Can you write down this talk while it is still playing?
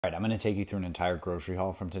All right, I'm going to take you through an entire grocery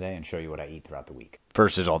haul from today and show you what I eat throughout the week.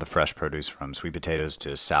 First is all the fresh produce from sweet potatoes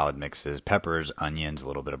to salad mixes, peppers, onions, a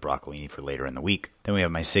little bit of broccolini for later in the week. Then we have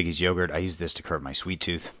my Siggy's yogurt. I use this to curb my sweet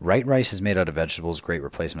tooth. White rice is made out of vegetables, great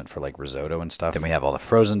replacement for like risotto and stuff. Then we have all the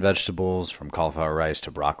frozen vegetables from cauliflower rice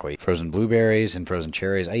to broccoli, frozen blueberries and frozen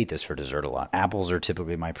cherries. I eat this for dessert a lot. Apples are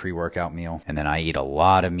typically my pre-workout meal. And then I eat a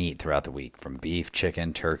lot of meat throughout the week, from beef,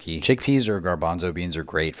 chicken, turkey. Chickpeas or garbanzo beans are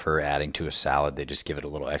great for adding to a salad. They just give it a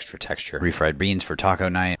little extra texture. Refried beans for taco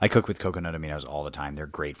night. I cook with coconut aminos all the time. They're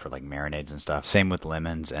great for like marinades and stuff. Same with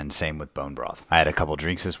lemons and same with bone broth. I had a couple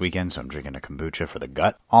drinks this weekend, so I'm drinking a kombucha for the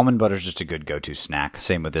gut. Almond butter is just a good go-to snack.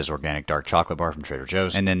 Same with this organic dark chocolate bar from Trader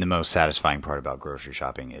Joe's. And then the most satisfying part about grocery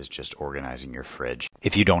shopping is just organizing your fridge.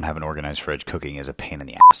 If you don't have an organized fridge, cooking is a pain in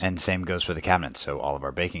the ass. And same goes for the cabinets. So all of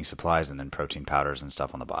our baking supplies and then protein powders and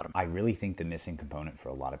stuff on the bottom. I really think the missing component for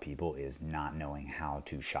a lot of people is not knowing how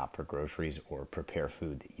to shop for groceries or prepare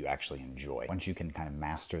food that you actually enjoy. Once you can kind of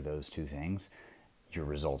master those two things, your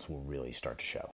results will really start to show.